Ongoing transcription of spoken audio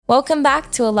Welcome back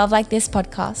to A Love Like This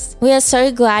podcast. We are so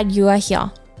glad you are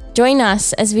here. Join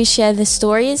us as we share the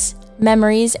stories,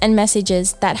 memories, and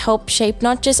messages that help shape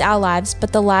not just our lives,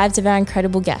 but the lives of our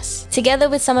incredible guests. Together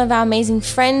with some of our amazing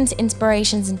friends,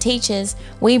 inspirations, and teachers,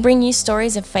 we bring you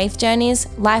stories of faith journeys,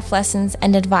 life lessons,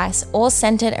 and advice, all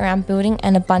centered around building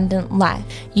an abundant life.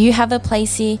 You have a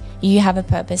place here, you have a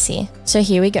purpose here. So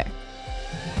here we go.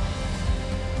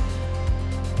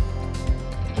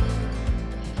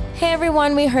 Hey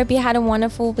everyone, we hope you had a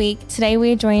wonderful week. Today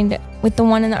we are joined with the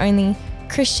one and only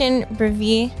Christian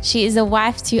Bevere. She is a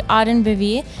wife to Arden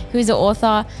Bevere, who is the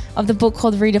author of the book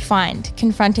called Redefined,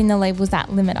 Confronting the Labels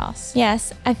That Limit Us.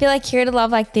 Yes, I feel like here at A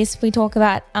Love Like This, we talk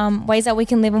about ways that we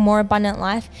can live a more abundant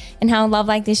life and how a love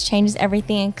like this changes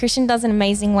everything. And Christian does an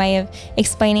amazing way of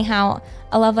explaining how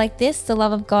a love like this, the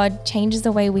love of God, changes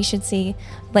the way we should see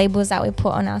labels that we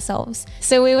put on ourselves.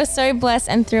 So we were so blessed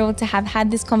and thrilled to have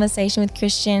had this conversation with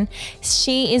Christian.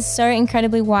 She is so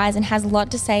incredibly wise and has a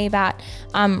lot to say about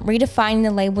redefining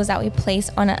the labels that we place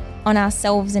on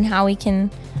ourselves and how we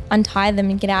can untie them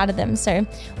and get out of them. So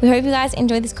we hope you guys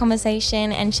enjoy this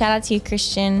conversation, and shout out to you,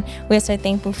 Christian. We're so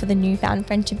thankful for the newfound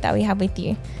friendship that we have with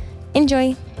you.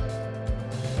 Enjoy.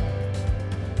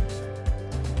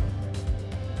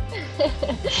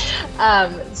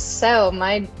 So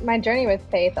my journey with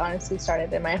faith honestly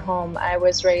started in my home. I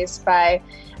was raised by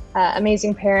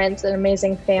amazing parents, an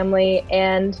amazing family,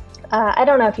 and I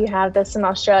don't know if you have this in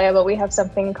Australia, but we have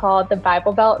something called the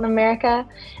Bible Belt in America,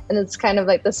 and it's kind of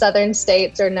like the southern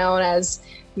states are known as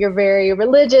you're very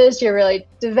religious, you're really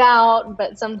devout,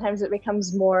 but sometimes it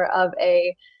becomes more of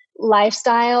a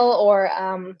lifestyle or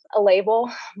a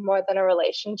label more than a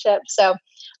relationship. So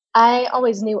I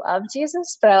always knew of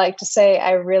Jesus, but I like to say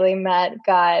I really met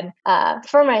God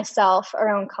for myself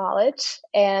around college.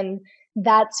 And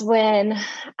that's when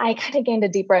I kind of gained a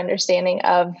deeper understanding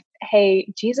of,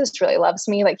 hey, Jesus really loves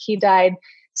me. Like, he died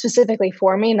specifically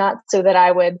for me, not so that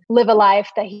I would live a life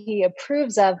that he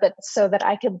approves of, but so that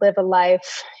I could live a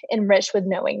life enriched with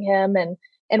knowing him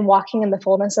and walking in the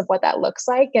fullness of what that looks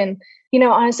like. And,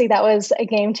 honestly, that was a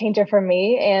game changer for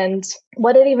me, and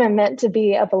what it even meant to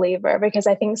be a believer, because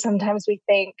I think sometimes we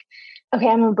think, okay,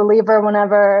 I'm a believer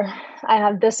whenever I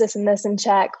have this, and this in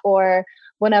check, or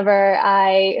whenever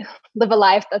I live a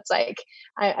life that's like,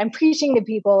 I'm preaching to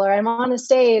people, or I'm on a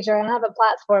stage, or I have a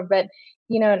platform. But,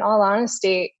 in all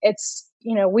honesty, it's,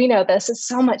 we know this, it's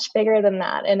so much bigger than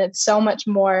that. And it's so much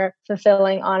more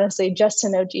fulfilling, honestly, just to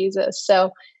know Jesus.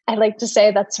 So I like to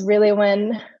say that's really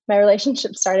when my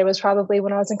relationship started, was probably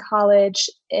when I was in college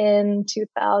in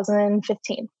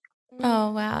 2015.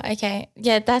 Oh, wow. Okay.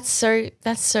 Yeah, that's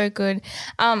so good.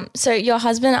 So your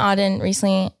husband Arden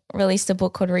recently released a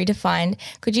book called Redefined.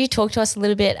 Could you talk to us a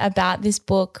little bit about this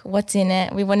book? What's in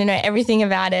it? We want to know everything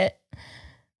about it.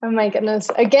 Oh my goodness.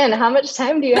 Again, how much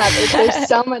time do you have? There's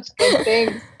so much good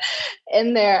things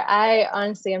in there. I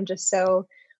honestly am just so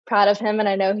proud of him, and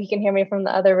I know he can hear me from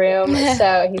the other room,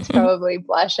 so he's probably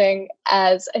blushing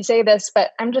as I say this,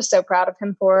 but I'm just so proud of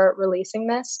him for releasing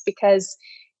this, because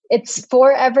it's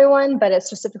for everyone, but it's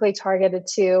specifically targeted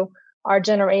to our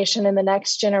generation and the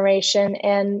next generation.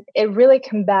 And it really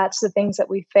combats the things that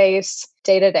we face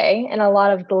day to day and a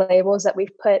lot of the labels that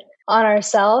we've put on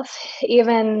ourselves.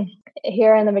 Even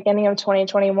here in the beginning of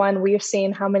 2021, we've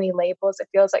seen how many labels it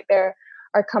feels like there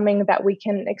are coming that we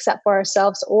can accept for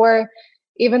ourselves, or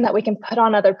even that we can put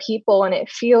on other people. And it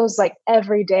feels like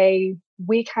every day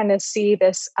we kind of see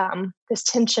this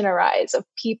tension arise of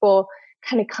people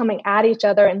kind of coming at each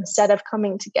other instead of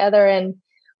coming together. And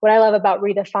what I love about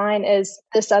Redefine is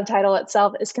the subtitle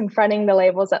itself is confronting the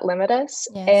labels that limit us.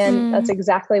 Yes. And that's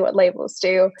exactly what labels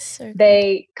do. So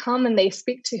they come and they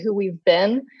speak to who we've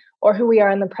been or who we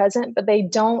are in the present, but they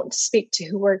don't speak to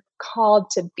who we're called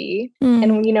to be.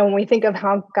 And, when we think of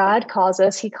how God calls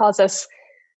us, he calls us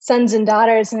sons and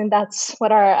daughters. And that's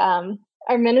what our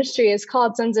ministry is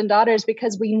called, Sons and Daughters,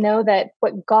 because we know that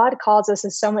what God calls us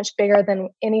is so much bigger than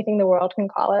anything the world can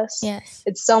call us. Yes.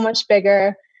 It's so much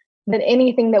bigger than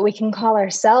anything that we can call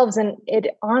ourselves. And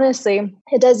it honestly,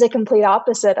 it does the complete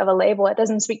opposite of a label. It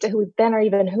doesn't speak to who we've been or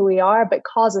even who we are, but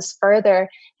calls us further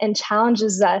and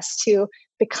challenges us to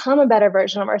become a better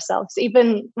version of ourselves.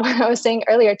 Even what I was saying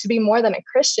earlier, to be more than a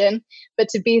Christian, but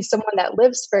to be someone that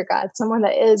lives for God, someone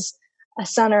that is a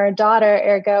son or a daughter,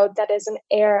 ergo, that is an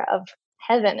heir of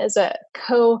heaven, is a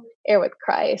co-heir with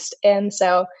Christ. And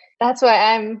so that's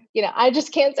why I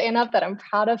just can't say enough that I'm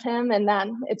proud of him and that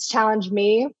it's challenged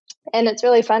me. And it's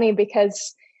really funny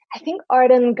because I think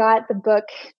Arden got the book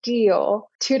deal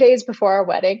 2 days before our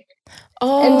wedding.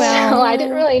 Oh, and wow. So I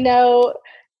didn't really know.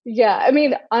 Yeah. I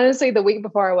mean, honestly, the week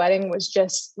before our wedding was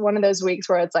just one of those weeks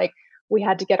where it's like, we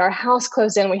had to get our house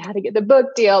closed in. We had to get the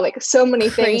book deal, like so many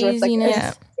things where it's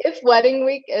like, if wedding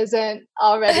week isn't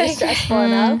already stressful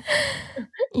enough.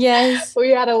 Yes. We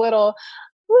had a little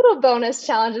bonus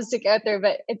challenges to go through,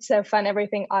 but it's so fun.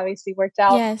 Everything obviously worked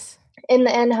out in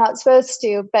the end how it's supposed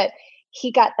to. But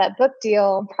he got that book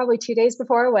deal probably 2 days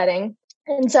before our wedding.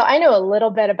 And so I know a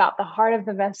little bit about the heart of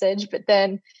the message, but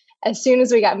then as soon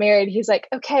as we got married, he's like,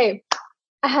 okay,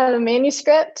 I have a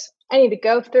manuscript. I need to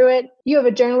go through it. You have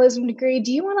a journalism degree.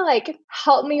 Do you want to like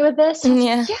help me with this?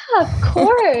 Yeah. Yeah, of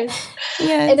course.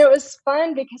 And it was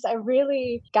fun because I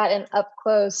really got an up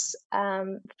close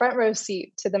front row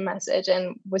seat to the message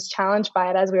and was challenged by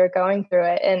it as we were going through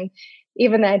it. And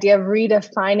even the idea of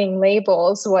redefining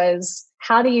labels was,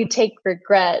 how do you take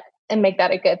regret and make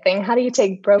that a good thing? How do you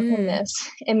take brokenness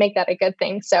and make that a good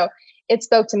thing? So it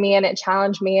spoke to me and it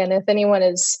challenged me. And if anyone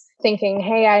is thinking,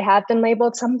 hey, I have been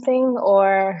labeled something,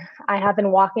 or I have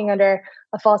been walking under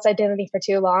a false identity for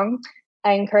too long,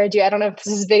 I encourage you, I don't know if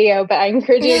this is video, but I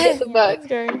encourage you to get the book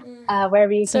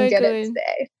wherever you can get it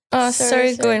today. Oh,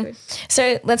 so good.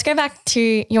 So let's go back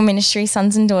to your ministry,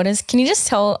 Sons and Daughters. Can you just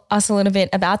tell us a little bit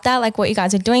about that, like what you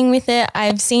guys are doing with it?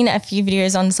 I've seen a few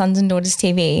videos on Sons and Daughters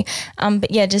TV, but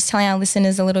yeah, just telling our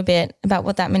listeners a little bit about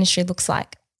what that ministry looks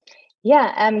like.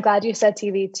 Yeah, I'm glad you said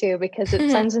TV too, because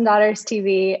it's Sons and Daughters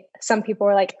TV. Some people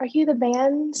were like, are you the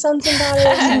band Sons and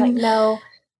Daughters? I'm like, no,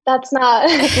 that's not,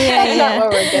 that's not what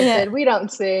we're gifted. We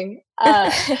don't sing.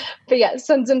 But yeah,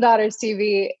 Sons and Daughters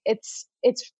TV, it's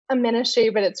a ministry,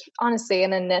 but it's honestly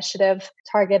an initiative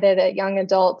targeted at young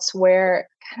adults, where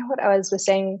kind of what I was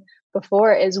saying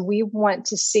before is we want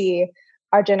to see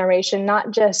our generation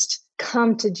not just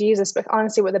come to Jesus, but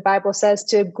honestly what the Bible says,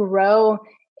 to grow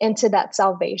into that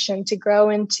salvation, to grow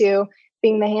into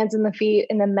being the hands and the feet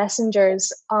and the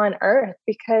messengers on earth,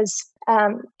 because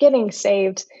getting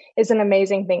saved is an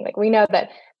amazing thing. Like we know that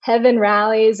heaven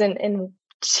rallies and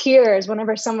cheers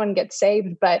whenever someone gets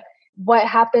saved, but what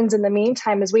happens in the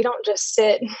meantime is we don't just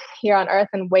sit here on earth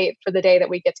and wait for the day that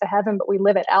we get to heaven, but we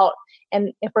live it out.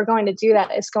 And if we're going to do that,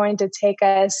 it's going to take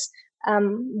us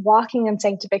walking in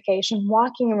sanctification,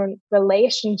 walking in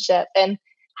relationship, and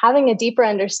having a deeper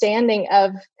understanding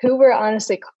of who we're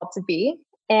honestly called to be.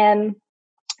 And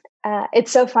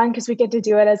it's so fun because we get to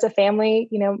do it as a family.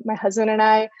 You know, my husband and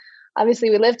I, obviously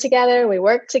we live together, we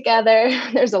work together.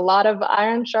 There's a lot of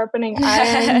iron sharpening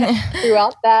iron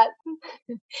throughout that.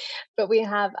 But we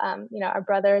have, our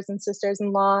brothers and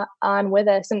sisters-in-law on with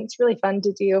us. And it's really fun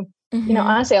to do,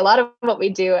 honestly, a lot of what we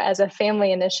do as a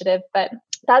family initiative, but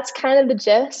that's kind of the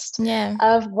gist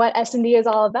of what S&D is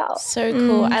all about. So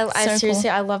cool. I seriously,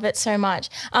 I love it so much.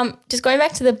 Just going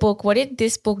back to the book, what did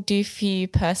this book do for you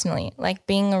personally? Like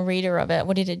being a reader of it,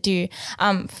 what did it do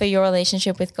for your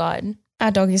relationship with God?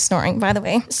 Our dog is snoring, by the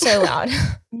way, so loud.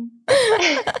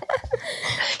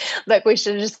 Look, we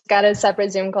should have just got a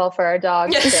separate Zoom call for our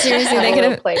dog. Seriously, they would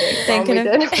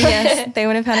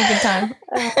have had a good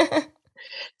time.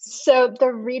 So the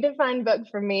Redefined book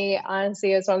for me,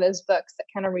 honestly, is one of those books that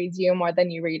kind of reads you more than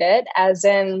you read it. As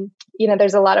in,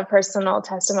 there's a lot of personal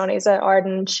testimonies that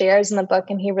Arden shares in the book,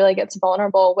 and he really gets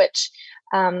vulnerable, which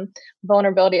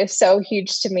vulnerability is so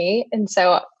huge to me. And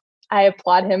so I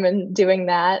applaud him in doing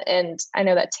that. And I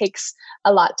know that takes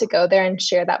a lot to go there and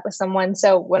share that with someone.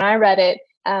 So when I read it,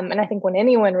 and I think when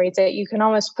anyone reads it, you can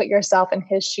almost put yourself in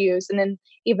his shoes, and then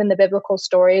even the biblical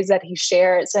stories that he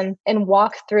shares, and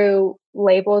walk through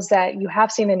labels that you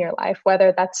have seen in your life,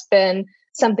 whether that's been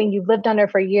something you've lived under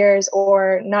for years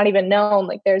or not even known.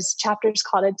 Like there's chapters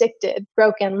called addicted,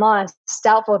 broken, lost,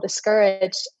 doubtful,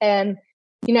 discouraged. And,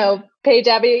 Paige,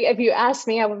 Abby, if you asked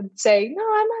me, I would say, no,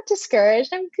 I'm not discouraged.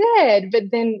 I'm good.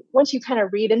 But then once you kind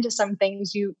of read into some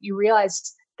things, you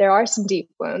realize there are some deep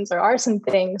wounds. There are some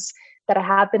things that I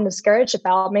have been discouraged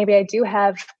about. Maybe I do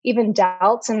have even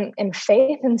doubts and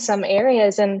faith in some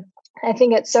areas. And I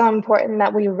think it's so important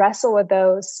that we wrestle with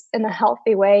those in a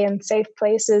healthy way in safe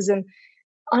places, and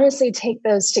honestly take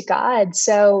those to God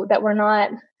so that we're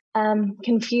not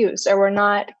confused, or we're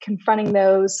not confronting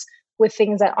those with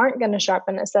things that aren't going to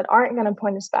sharpen us, that aren't going to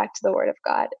point us back to the Word of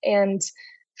God. And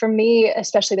for me,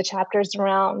 especially the chapters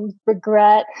around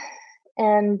regret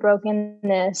and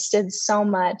brokenness did so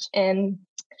much in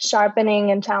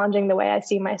sharpening and challenging the way I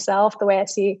see myself, the way I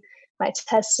see my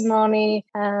testimony,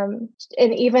 and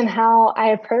even how I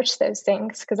approach those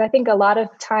things. Because I think a lot of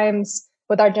times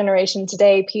with our generation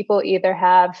today, people either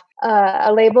have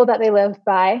a label that they live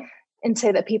by and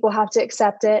say that people have to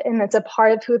accept it, and it's a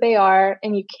part of who they are,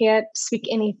 and you can't speak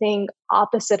anything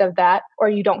opposite of that, or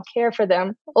you don't care for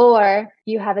them, or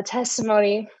you have a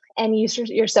testimony and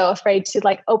you're so afraid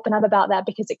to open up about that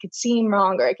because it could seem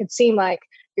wrong, or it could seem like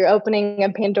you're opening a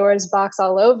Pandora's box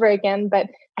all over again. But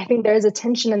I think there's a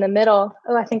tension in the middle.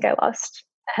 Oh, I think I lost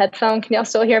a headphone. Can y'all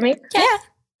still hear me? Yeah.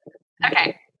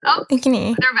 Okay. Oh, I can hear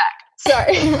you. they're back.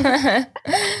 Sorry.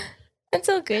 It's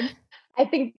all good. I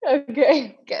think,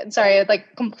 okay, good. Sorry, it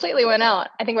like completely went out.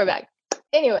 I think we're back.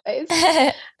 Anyways,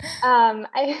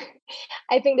 I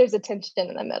think there's a tension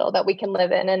in the middle that we can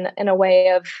live in a way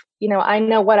of, I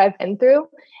know what I've been through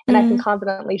and I can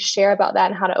confidently share about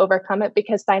that and how to overcome it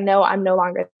because I know I'm no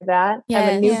longer that. I'm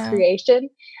a new creation.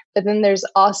 But then there's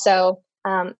also,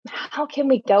 how can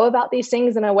we go about these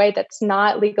things in a way that's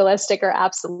not legalistic or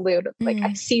absolute? Like,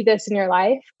 I see this in your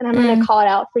life and I'm going to call it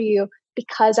out for you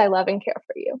because I love and care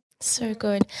for you. So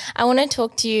good. I want to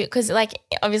talk to you because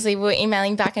obviously we're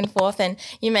emailing back and forth and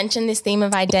you mentioned this theme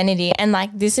of identity and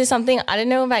this is something, I don't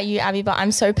know about you, Abby, but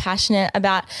I'm so passionate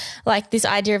about this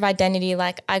idea of identity.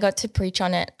 I got to preach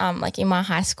on it in my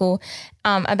high school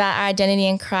about our identity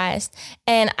in Christ.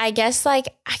 And I guess I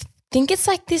think it's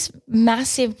this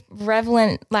massive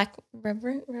prevalent, that's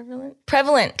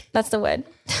the word.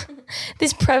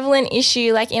 This prevalent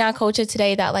issue in our culture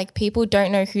today that people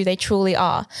don't know who they truly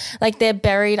are. They're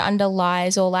buried under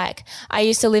lies or I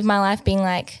used to live my life being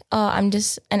oh, I'm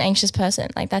just an anxious person.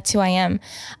 That's who I am.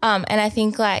 And I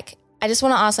think I just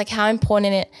want to ask how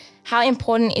important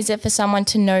is it for someone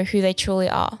to know who they truly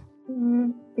are?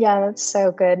 Yeah, that's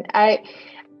so good. I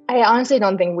honestly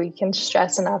don't think we can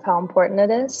stress enough how important it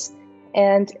is.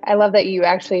 And I love that you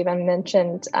actually even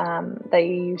mentioned that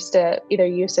you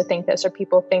used to think this or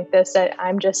people think this, that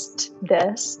I'm just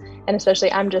this, and especially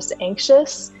I'm just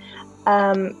anxious.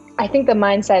 I think the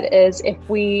mindset is if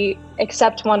we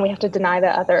accept one, we have to deny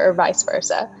the other or vice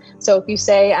versa. So if you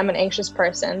say I'm an anxious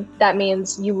person, that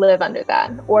means you live under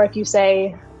that. Or if you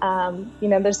say,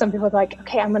 there's some people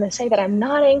okay, I'm going to say that I'm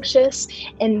not anxious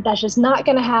and that's just not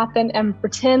going to happen and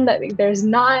pretend that there's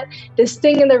not this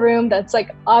thing in the room that's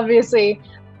obviously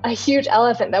a huge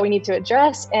elephant that we need to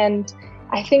address. And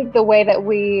I think the way that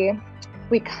we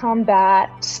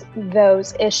combat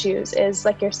those issues is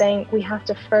you're saying, we have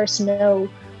to first know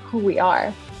who we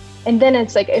are. And then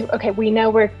it's okay, we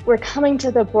know we're coming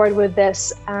to the board with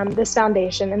this this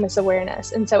foundation and this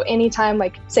awareness. And so anytime,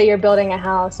 say you're building a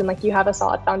house and you have a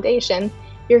solid foundation,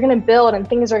 you're going to build and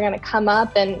things are going to come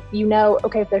up and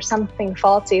okay, if there's something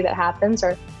faulty that happens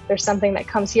or there's something that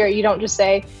comes here, you don't just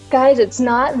say, guys, it's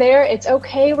not there. It's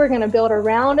okay. We're going to build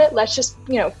around it. Let's just,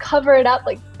 cover it up.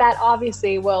 That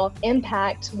obviously will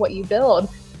impact what you build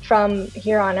from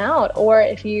here on out. Or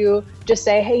if you just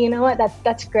say, hey, you know what,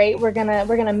 that's great. We're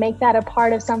gonna make that a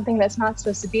part of something that's not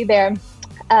supposed to be there.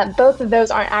 Both of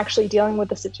those aren't actually dealing with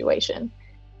the situation.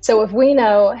 So if we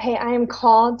know, hey, I am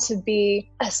called to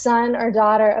be a son or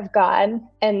daughter of God,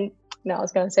 and no, I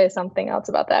was going to say something else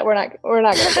about that. We're not going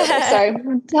to go there. Sorry,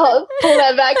 pull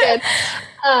that back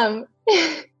in.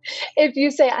 If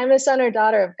you say I'm a son or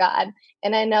daughter of God,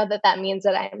 and I know that means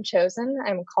that I am chosen,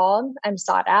 I'm called, I'm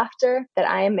sought after, that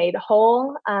I am made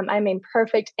whole, I'm made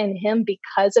perfect in Him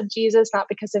because of Jesus, not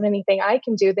because of anything I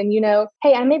can do, then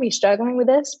hey, I may be struggling with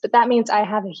this, but that means I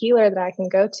have a healer that I can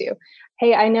go to.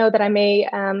 Hey, I know that I may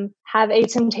have a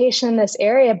temptation in this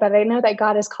area, but I know that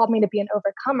God has called me to be an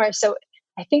overcomer. So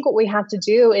I think what we have to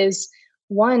do is,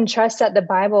 one, trust that the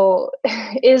Bible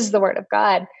is the Word of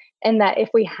God, and that if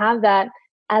we have that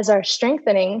as our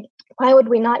strengthening, why would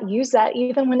we not use that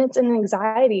even when it's in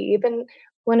anxiety, even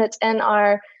when it's in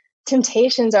our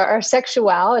temptations or our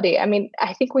sexuality? I mean,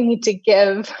 I think we need to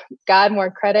give God more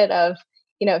credit of,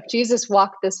 if Jesus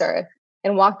walked this earth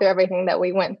and walked through everything that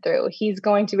we went through, He's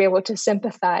going to be able to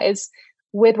sympathize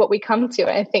with what we come to.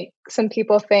 And I think some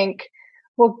people think,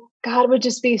 well, God would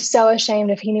just be so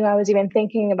ashamed if He knew I was even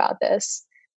thinking about this.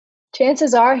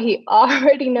 Chances are He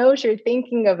already knows you're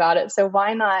thinking about it. So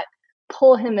why not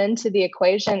pull Him into the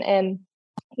equation? And,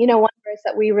 one verse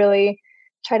that we really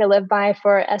try to live by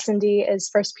for S&D is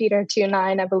 1 Peter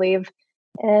 2:9, I believe.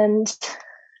 And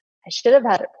I should have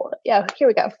had it pulled up. Yeah, here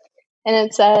we go. And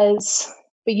it says,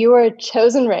 but you are a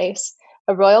chosen race,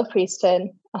 a royal priesthood,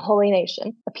 a holy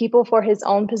nation, a people for His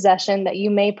own possession, that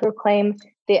you may proclaim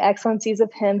the excellencies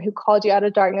of Him who called you out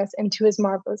of darkness into His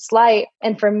marvelous light.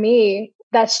 And for me,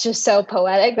 that's just so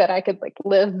poetic that I could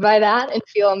live by that and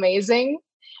feel amazing.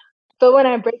 But when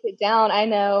I break it down, I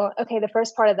know, okay, the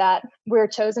first part of that, we're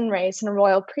a chosen race and a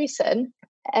royal priesthood.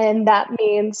 And that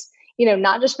means,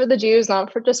 not just for the Jews,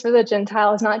 not just for the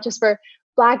Gentiles, not just for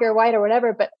Black or white or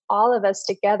whatever, but all of us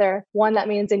together. One, that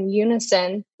means in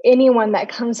unison, anyone that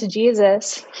comes to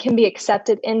Jesus can be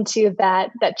accepted into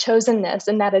that chosenness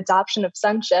and that adoption of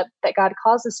sonship that God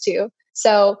calls us to.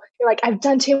 So you're I've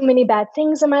done too many bad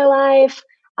things in my life.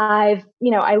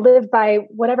 I live by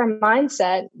whatever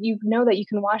mindset, you know that you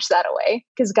can wash that away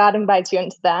because God invites you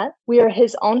into that. We are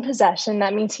his own possession.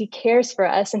 That means he cares for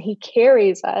us and he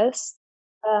carries us.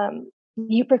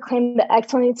 You proclaim the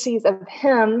excellencies of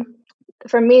him.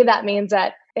 For me, that means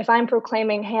that if I'm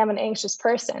proclaiming, hey, I'm an anxious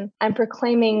person, I'm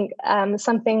proclaiming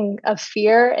something of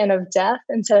fear and of death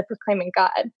instead of proclaiming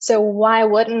God. So why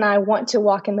wouldn't I want to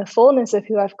walk in the fullness of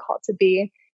who I've called to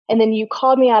be? And then you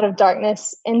called me out of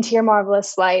darkness into your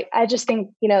marvelous light. I just think,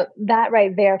 that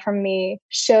right there for me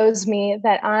shows me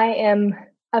that I am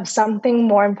of something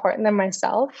more important than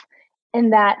myself,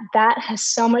 and that has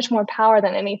so much more power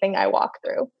than anything I walk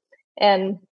through.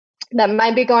 And that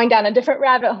might be going down a different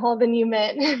rabbit hole than you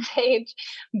meant, Paige.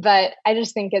 But I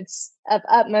just think it's of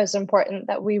utmost importance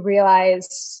that we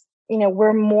realize,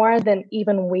 we're more than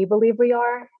even we believe we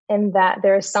are, and that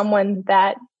there is someone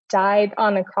that died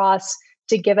on a cross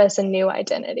to give us a new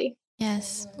identity.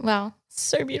 Yes. Wow.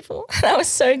 So beautiful. That was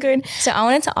so good. So I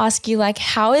wanted to ask you,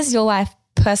 how has your life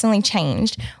personally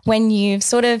changed when you've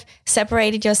sort of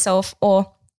separated yourself,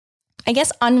 or I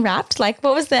guess unwrapped?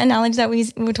 What was the analogy that we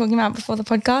were talking about before the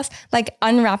podcast?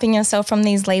 Unwrapping yourself from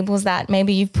these labels that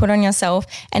maybe you've put on yourself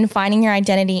and finding your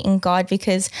identity in God,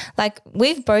 because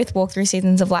we've both walked through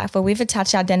seasons of life where we've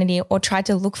attached our identity or tried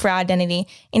to look for our identity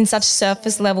in such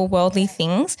surface level worldly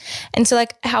things. And so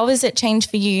how has it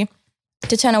changed for you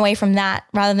to turn away from that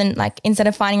rather than instead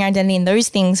of finding your identity in those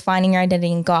things, finding your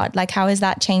identity in God? How has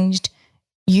that changed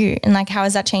you, and how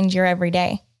has that changed your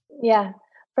everyday? Yeah.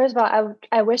 First of all,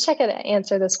 I wish I could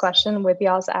answer this question with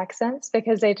y'all's accents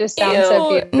because they just sound so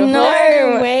beautiful.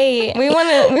 No way. We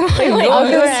want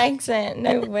your accent.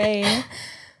 No way.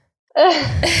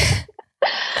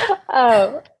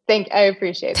 Oh, I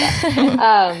appreciate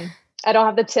that. I don't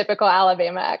have the typical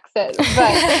Alabama accent,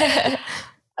 but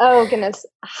oh goodness,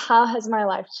 how has my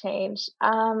life changed?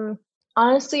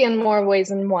 Honestly, in more ways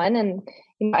than one. And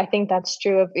I think that's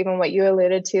true of even what you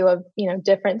alluded to of,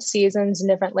 different seasons and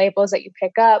different labels that you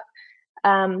pick up.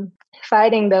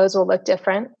 Fighting those will look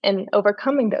different, and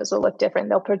overcoming those will look different.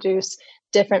 They'll produce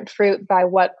different fruit by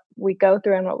what we go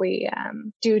through and what we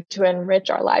do to enrich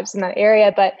our lives in that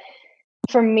area. But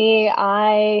for me,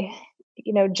 I,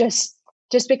 just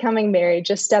becoming married,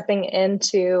 just stepping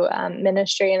into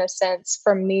ministry in a sense,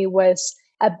 for me was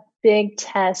a big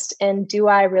test. And do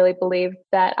I really believe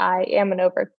that I am an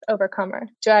overcomer?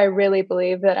 Do I really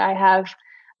believe that I have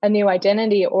a new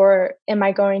identity, or am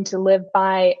I going to live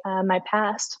by my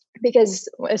past? Because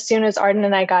as soon as Arden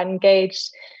and I got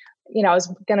engaged, I was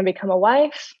going to become a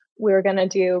wife. We were going to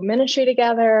do ministry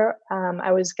together.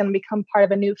 I was going to become part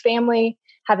of a new family,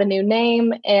 have a new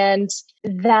name. And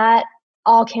that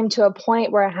all came to a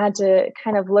point where I had to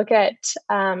kind of look at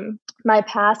my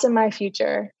past and my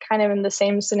future kind of in the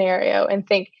same scenario and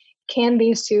think, can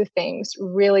these two things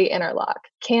really interlock?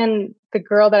 Can the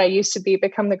girl that I used to be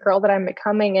become the girl that I'm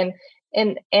becoming?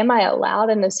 And am I allowed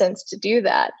in a sense to do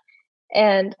that?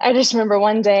 And I just remember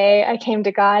one day I came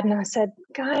to God and I said,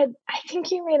 God, I think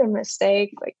you made a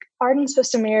mistake. Arden's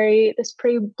supposed to marry this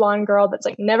pretty blonde girl that's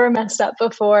never messed up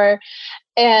before.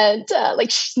 And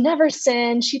she's never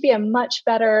sinned. She'd be a much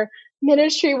better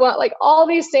ministry one, all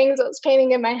these things I was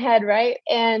painting in my head, right?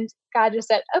 And God just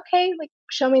said, okay,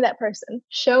 show me that person.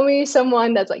 Show me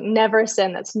someone that's never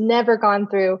sinned, that's never gone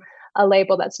through a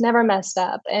label, that's never messed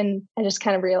up. And I just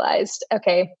kind of realized,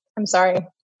 okay, I'm sorry.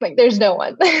 There's no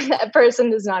one. That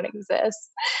person does not exist.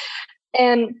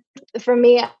 And for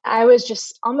me, I was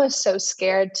just almost so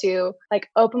scared to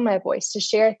open my voice to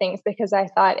share things, because I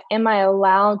thought, am I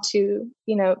allowed to,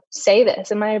 say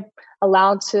this? Am I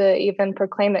allowed to even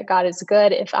proclaim that God is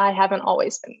good if I haven't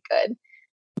always been good?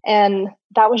 And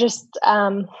that was just,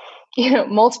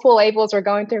 multiple labels were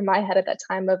going through my head at that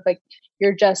time of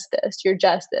you're just this, you're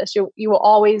just this. You will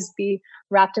always be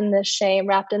wrapped in this shame,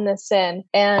 wrapped in this sin,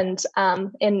 and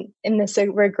in this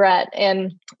regret.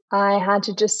 And I had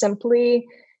to just simply,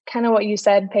 kind of what you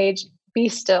said, Paige, be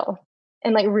still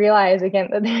and realize again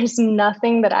that there's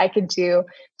nothing that I could do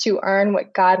to earn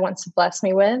what God wants to bless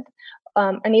me with,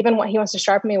 and even what He wants to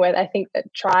sharpen me with. I think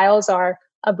that trials are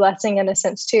a blessing in a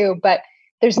sense too, but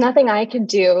there's nothing I could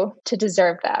do to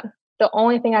deserve that. The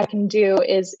only thing I can do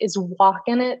is walk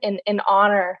in it and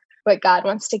honor what God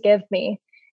wants to give me.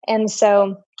 And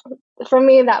so for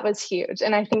me, that was huge.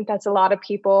 And I think that's a lot of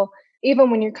people,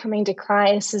 even when you're coming to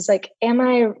Christ, is am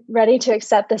I ready to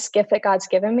accept this gift that God's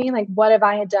given me? What have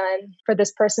I done for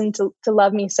this person to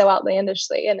love me so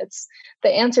outlandishly? And the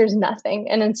answer is nothing.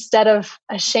 And instead of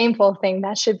a shameful thing,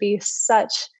 that should be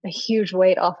such a huge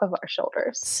weight off of our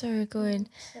shoulders. So good.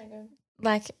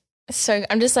 So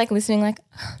I'm just listening,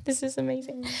 this is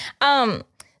amazing.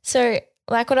 So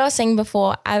like what I was saying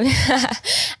before,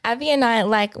 Abby and I,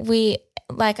 like, we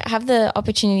like have the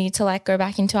opportunity to like go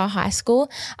back into our high school.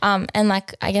 And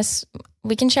like, I guess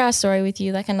we can share our story with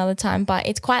you like another time, but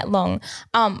it's quite long.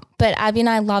 But Abby and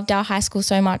I loved our high school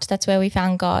so much. That's where we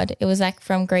found God. It was like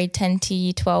from grade 10 to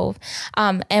year 12.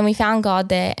 And we found God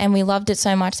there, and we loved it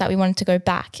so much that we wanted to go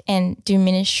back and do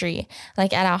ministry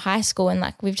like at our high school. And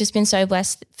like, we've just been so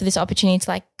blessed for this opportunity to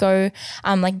like go,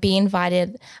 like be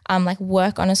invited, like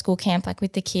work on a school camp, like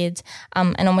with the kids,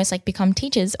 and almost like become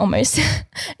teachers almost,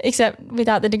 except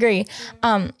without the degree.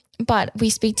 But we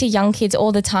speak to young kids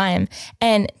all the time,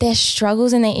 and their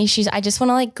struggles and their issues, I just want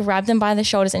to like grab them by the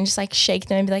shoulders and just like shake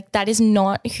them and be like, that is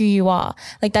not who you are.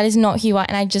 Like, that is not who you are.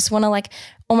 And I just want to like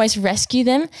almost rescue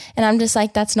them. And I'm just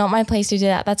like, that's not my place to do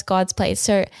that. That's God's place.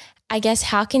 So I guess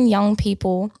how can young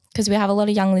people, because we have a lot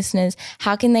of young listeners,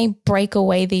 how can they break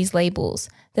away these labels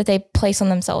that they place on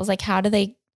themselves? Like, how do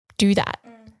they do that?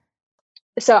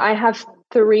 So I have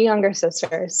 3 younger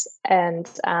sisters, and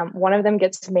one of them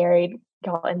gets married,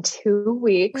 y'all, in 2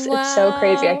 weeks. Wow. It's so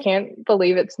crazy. I can't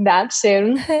believe it's that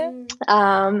soon.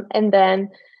 And then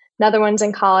another one's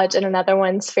in college, and another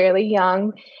one's fairly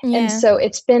young. Yeah. And so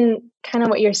it's been kind of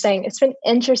what you're saying. It's been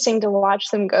interesting to watch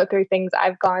them go through things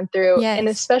I've gone through. Yes. And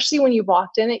especially when you've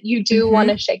walked in it, you do want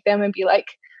to shake them and be like,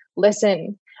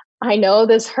 listen, I know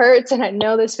this hurts and I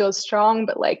know this feels strong,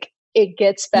 but like, it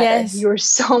gets better. Yes. You're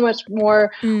so much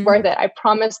more worth it. I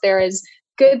promise there is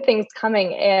good things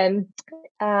coming. And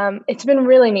it's been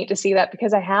really neat to see that,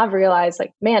 because I have realized,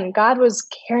 like, man, God was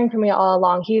caring for me all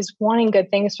along. He's wanting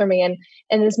good things for me.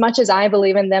 And as much as I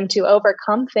believe in them to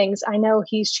overcome things, I know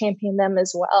He's championed them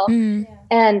as well.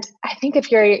 And I think if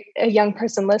you're a young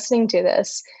person listening to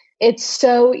this, it's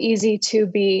so easy to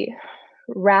be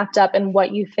wrapped up in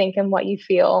what you think and what you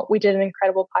feel. We did an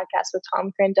incredible podcast with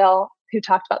Tom Crandell, who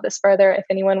talked about this further. If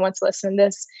anyone wants to listen to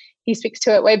this, he speaks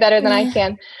to it way better than I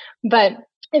can. But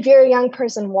if you're a young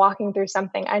person walking through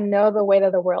something, I know the weight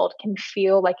of the world can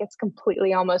feel like it's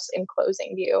completely almost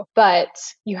enclosing you. But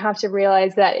you have to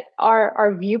realize that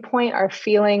our viewpoint, our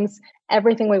feelings,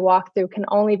 everything we walk through can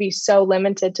only be so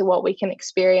limited to what we can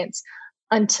experience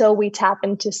until we tap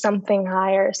into something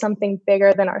higher, something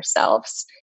bigger than ourselves.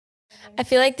 I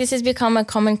feel like this has become a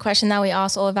common question that we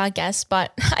ask all of our guests,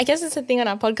 but I guess it's a thing on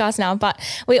our podcast now. But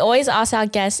we always ask our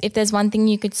guests, if there's one thing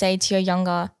you could say to your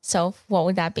younger self, what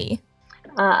would that be?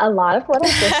 A lot of what I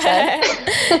just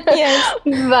said. Yes.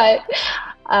 But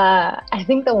I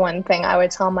think the one thing I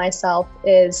would tell myself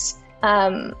is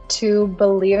to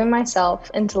believe in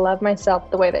myself and to love myself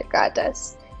the way that God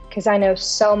does. Because I know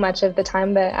so much of the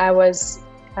time that I was,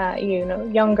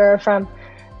 younger, from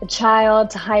a child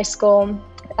to high school,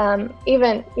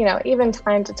 even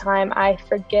time to time, I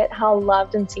forget how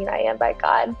loved and seen I am by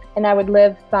God. And I would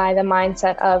live by the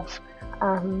mindset of,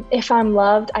 if I'm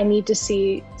loved, I need to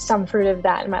see some fruit of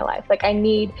that in my life. Like, I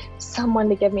need someone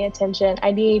to give me attention. I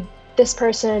need this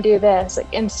person to do this.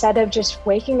 Like, instead of just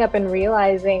waking up and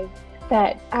realizing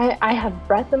that I have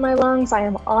breath in my lungs, I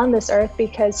am on this earth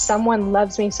because someone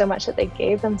loves me so much that they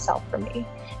gave themselves for me.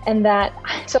 And that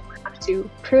I don't have to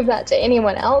prove that to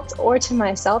anyone else or to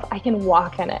myself. I can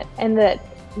walk in it. And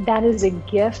that is a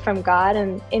gift from God,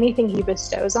 and anything He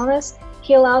bestows on us,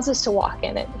 He allows us to walk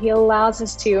in it. He allows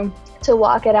us to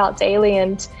walk it out daily.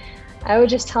 And I would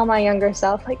just tell my younger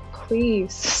self, like,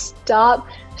 please stop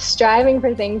striving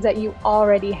for things that you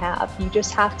already have. You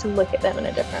just have to look at them in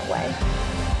a different way.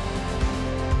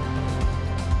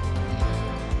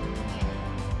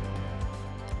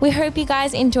 We hope you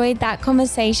guys enjoyed that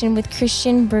conversation with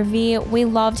Christian Bevere. We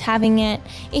loved having it.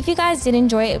 If you guys did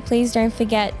enjoy it, please don't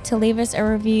forget to leave us a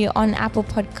review on Apple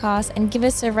Podcasts and give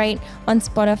us a rate on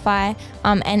Spotify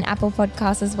and Apple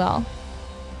Podcasts as well.